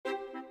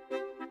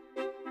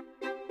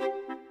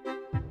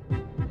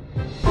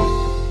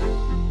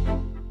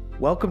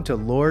Welcome to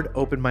Lord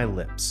Open My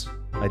Lips,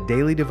 a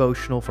daily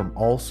devotional from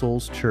All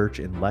Souls Church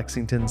in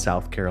Lexington,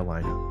 South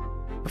Carolina.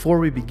 Before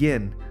we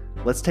begin,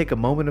 let's take a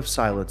moment of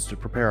silence to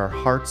prepare our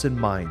hearts and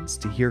minds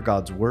to hear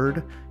God's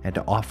word and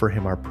to offer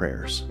Him our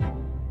prayers.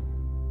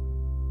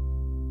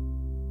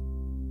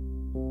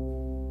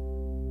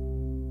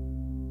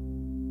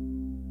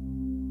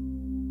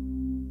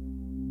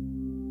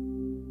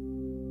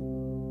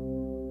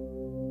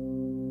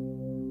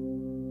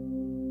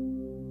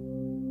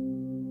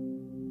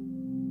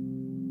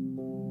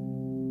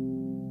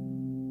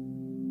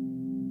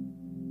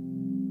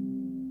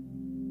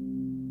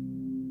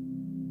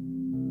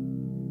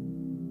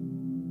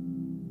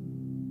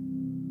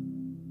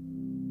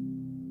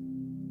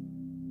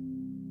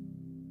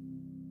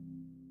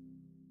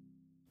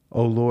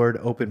 O Lord,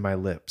 open my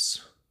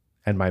lips,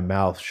 and my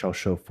mouth shall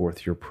show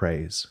forth your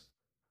praise.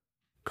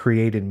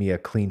 Create in me a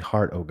clean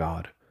heart, O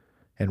God,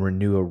 and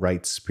renew a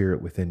right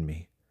spirit within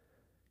me.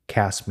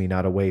 Cast me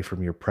not away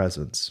from your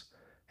presence,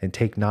 and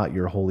take not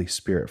your Holy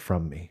Spirit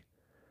from me.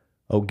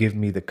 O give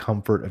me the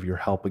comfort of your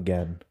help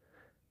again,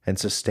 and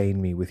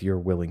sustain me with your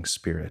willing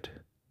spirit.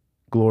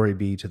 Glory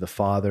be to the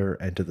Father,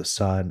 and to the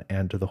Son,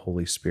 and to the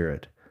Holy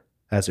Spirit,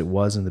 as it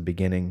was in the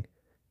beginning,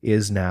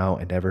 is now,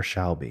 and ever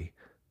shall be,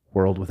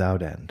 world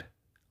without end.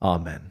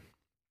 Amen.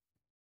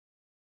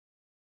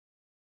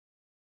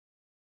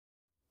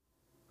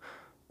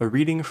 A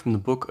reading from the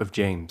book of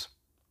James,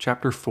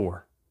 chapter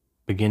 4,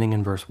 beginning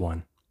in verse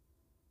 1.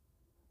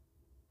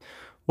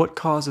 What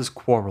causes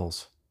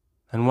quarrels,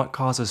 and what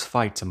causes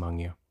fights among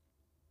you?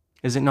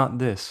 Is it not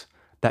this,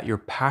 that your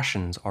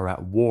passions are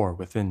at war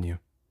within you?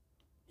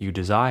 You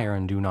desire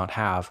and do not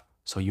have,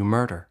 so you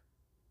murder.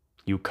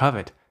 You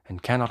covet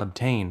and cannot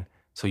obtain,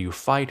 so you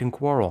fight and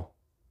quarrel.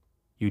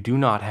 You do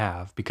not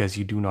have because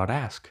you do not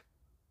ask.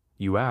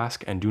 You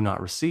ask and do not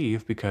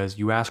receive because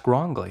you ask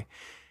wrongly,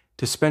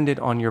 to spend it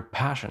on your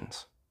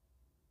passions.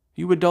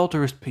 You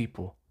adulterous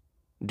people,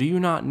 do you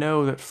not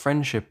know that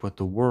friendship with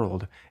the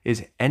world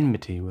is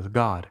enmity with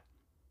God?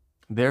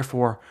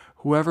 Therefore,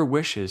 whoever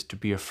wishes to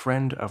be a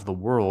friend of the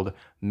world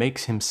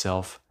makes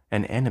himself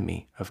an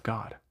enemy of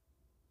God.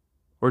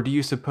 Or do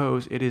you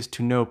suppose it is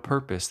to no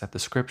purpose that the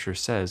Scripture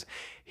says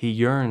He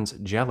yearns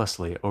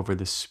jealously over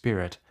the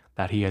Spirit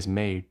that He has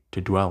made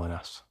to dwell in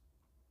us?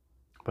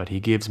 But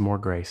He gives more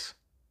grace.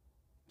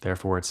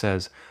 Therefore it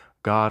says,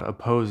 God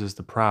opposes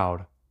the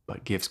proud,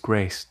 but gives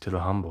grace to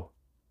the humble.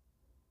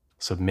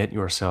 Submit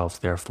yourselves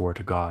therefore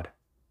to God.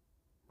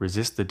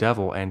 Resist the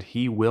devil, and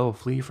he will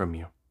flee from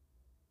you.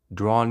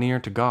 Draw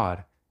near to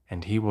God,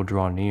 and He will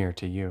draw near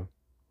to you.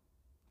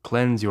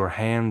 Cleanse your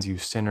hands, you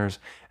sinners,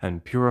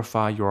 and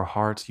purify your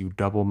hearts, you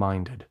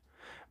double-minded.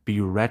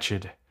 Be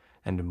wretched,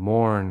 and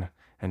mourn,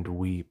 and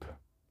weep.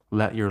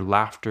 Let your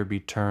laughter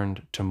be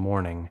turned to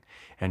mourning,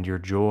 and your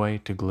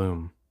joy to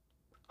gloom.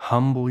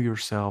 Humble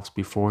yourselves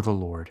before the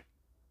Lord,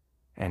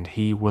 and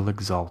He will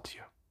exalt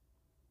you.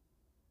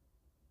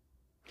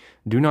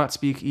 Do not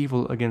speak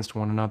evil against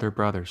one another,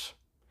 brothers.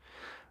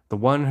 The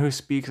one who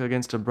speaks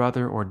against a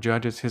brother or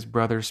judges his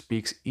brother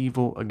speaks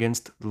evil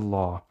against the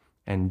law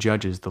and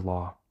judges the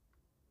law.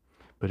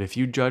 But if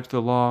you judge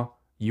the law,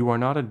 you are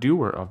not a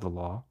doer of the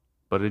law,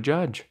 but a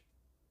judge.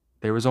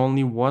 There is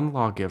only one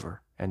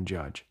lawgiver and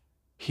judge,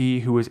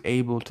 He who is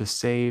able to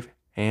save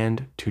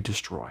and to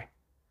destroy.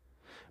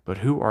 But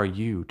who are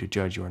you to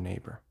judge your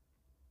neighbor?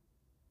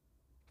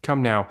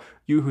 Come now,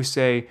 you who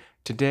say,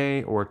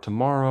 today or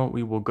tomorrow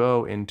we will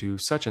go into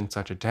such and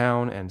such a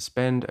town and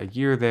spend a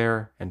year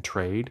there and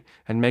trade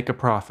and make a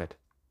profit.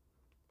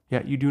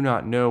 Yet you do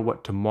not know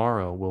what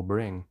tomorrow will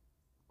bring.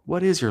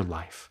 What is your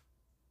life?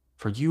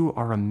 For you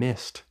are a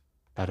mist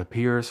that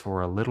appears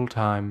for a little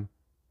time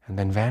and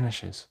then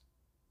vanishes.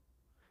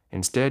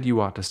 Instead,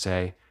 you ought to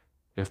say,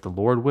 if the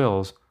Lord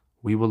wills,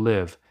 we will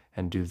live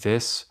and do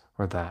this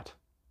or that.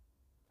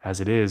 As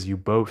it is, you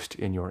boast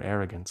in your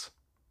arrogance.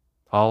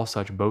 All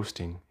such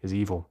boasting is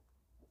evil.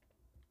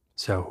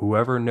 So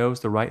whoever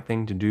knows the right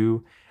thing to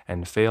do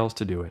and fails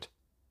to do it,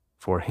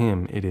 for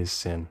him it is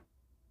sin.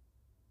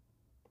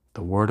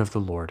 The word of the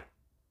Lord.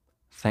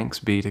 Thanks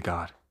be to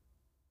God.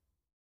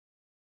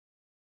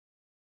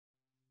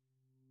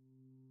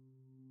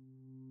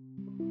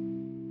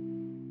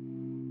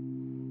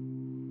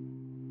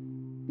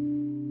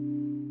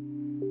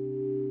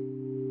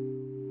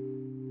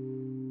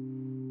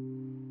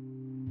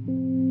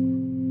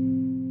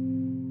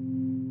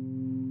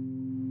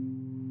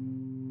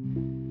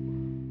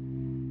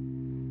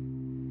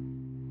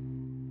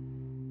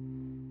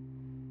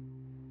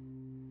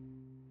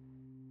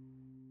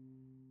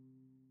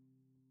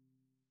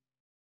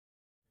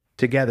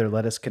 Together,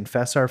 let us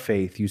confess our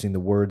faith using the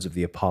words of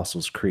the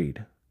Apostles'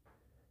 Creed.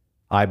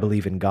 I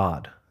believe in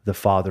God, the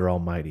Father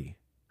Almighty,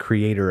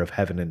 creator of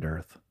heaven and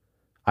earth.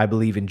 I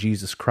believe in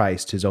Jesus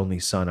Christ, His only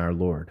Son, our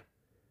Lord.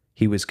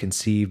 He was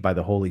conceived by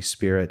the Holy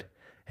Spirit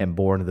and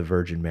born of the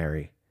Virgin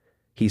Mary.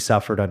 He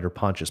suffered under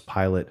Pontius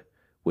Pilate,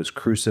 was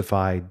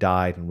crucified,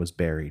 died, and was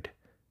buried.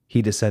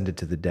 He descended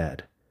to the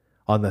dead.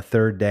 On the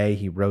third day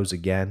he rose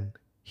again.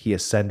 He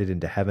ascended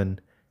into heaven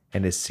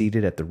and is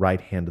seated at the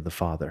right hand of the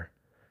Father.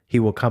 He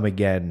will come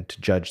again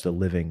to judge the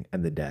living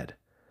and the dead.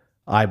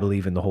 I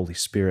believe in the Holy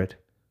Spirit,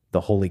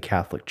 the Holy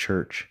Catholic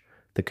Church,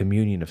 the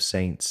communion of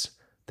saints,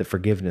 the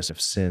forgiveness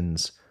of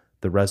sins,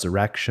 the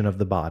resurrection of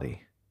the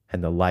body,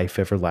 and the life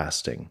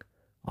everlasting.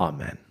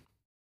 Amen.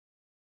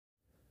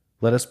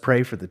 Let us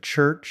pray for the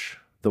Church,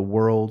 the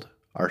world,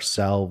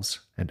 ourselves,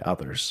 and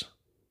others.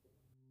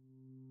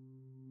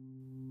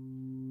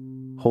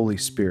 Holy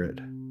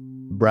Spirit,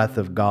 breath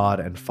of God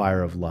and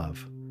fire of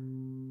love,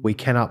 we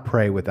cannot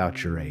pray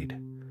without your aid.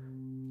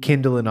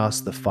 Kindle in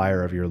us the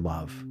fire of your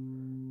love,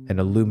 and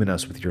illumine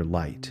us with your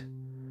light,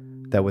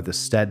 that with a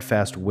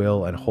steadfast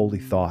will and holy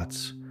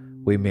thoughts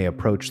we may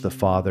approach the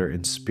Father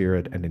in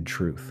spirit and in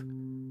truth,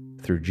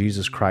 through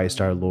Jesus Christ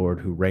our Lord,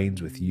 who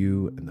reigns with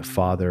you and the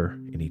Father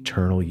in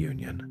eternal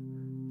union.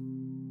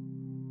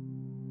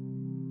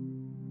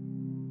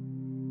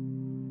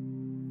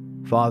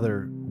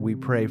 Father, we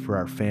pray for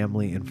our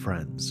family and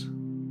friends.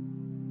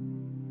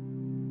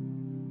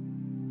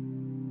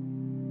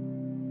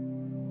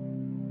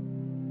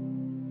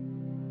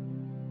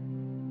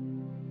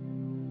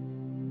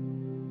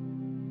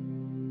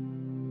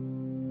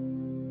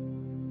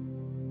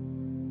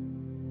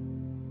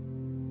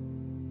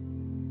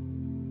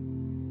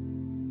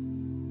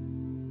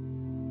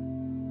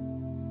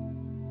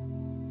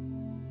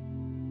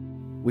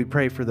 We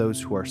pray for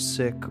those who are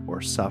sick or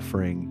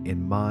suffering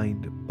in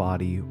mind,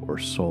 body, or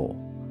soul.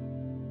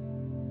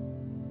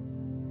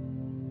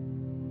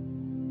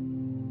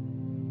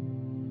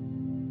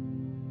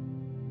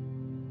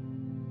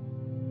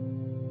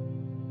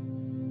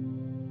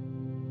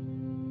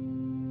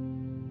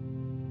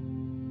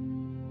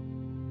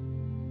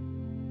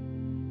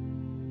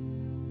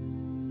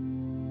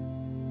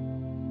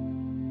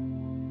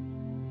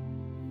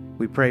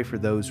 We pray for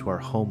those who are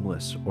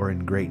homeless or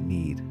in great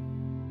need.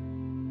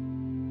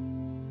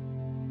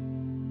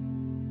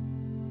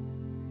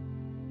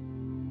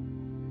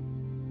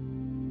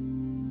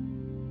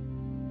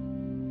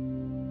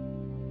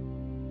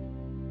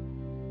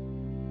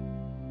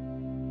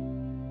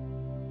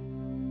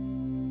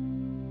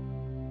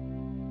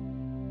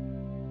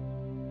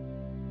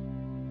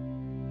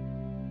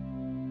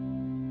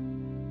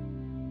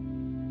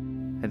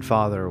 And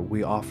Father,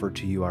 we offer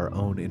to you our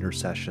own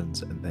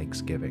intercessions and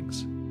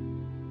thanksgivings.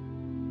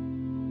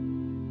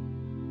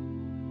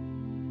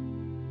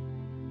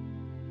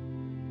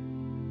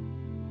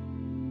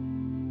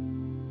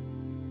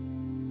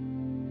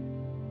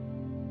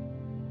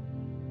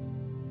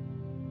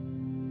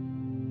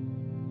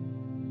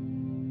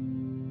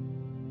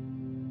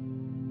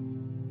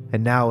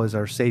 And now, as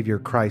our Savior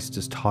Christ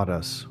has taught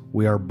us,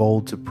 we are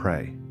bold to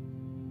pray.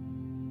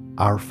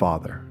 Our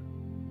Father,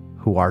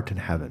 who art in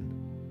heaven,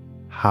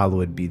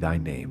 hallowed be thy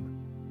name.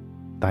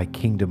 Thy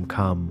kingdom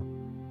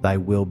come, thy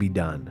will be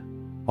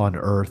done, on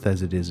earth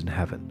as it is in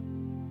heaven.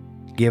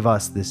 Give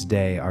us this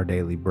day our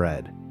daily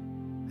bread,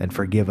 and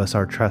forgive us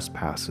our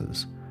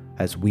trespasses,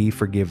 as we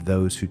forgive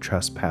those who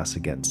trespass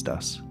against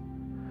us.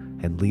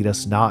 And lead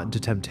us not into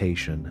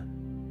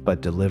temptation,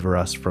 but deliver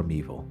us from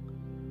evil.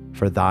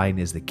 For thine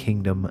is the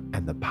kingdom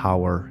and the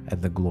power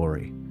and the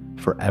glory,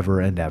 forever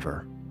and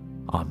ever.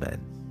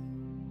 Amen.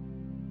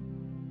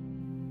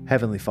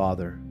 Heavenly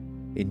Father,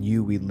 in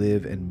you we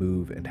live and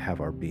move and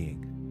have our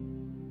being.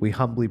 We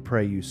humbly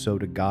pray you so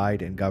to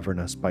guide and govern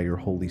us by your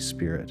Holy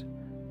Spirit,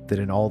 that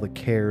in all the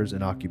cares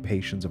and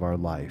occupations of our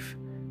life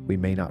we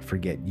may not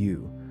forget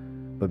you,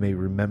 but may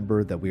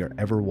remember that we are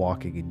ever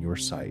walking in your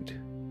sight,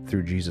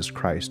 through Jesus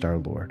Christ our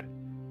Lord.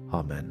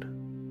 Amen.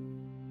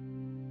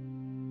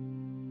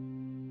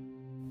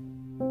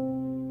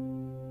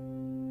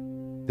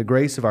 The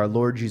grace of our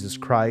Lord Jesus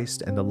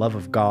Christ, and the love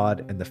of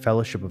God, and the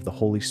fellowship of the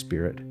Holy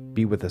Spirit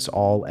be with us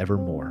all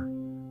evermore.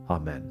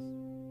 Amen.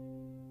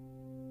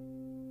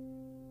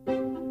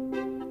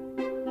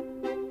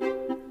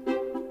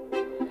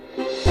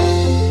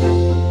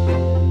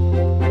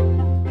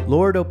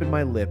 Lord, Open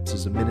My Lips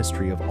is a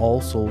ministry of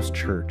All Souls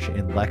Church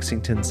in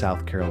Lexington,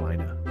 South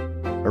Carolina.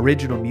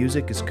 Original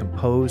music is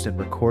composed and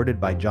recorded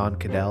by John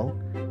Cadell,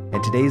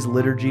 and today's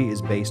liturgy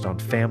is based on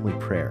family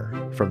prayer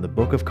from the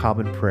Book of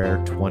Common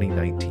Prayer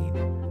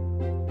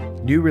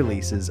 2019. New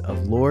releases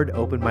of Lord,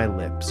 Open My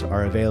Lips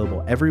are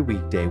available every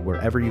weekday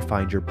wherever you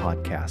find your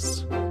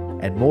podcasts,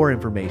 and more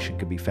information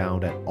can be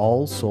found at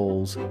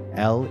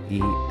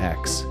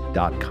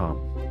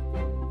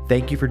allsoulslex.com.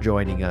 Thank you for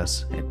joining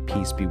us, and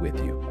peace be with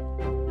you.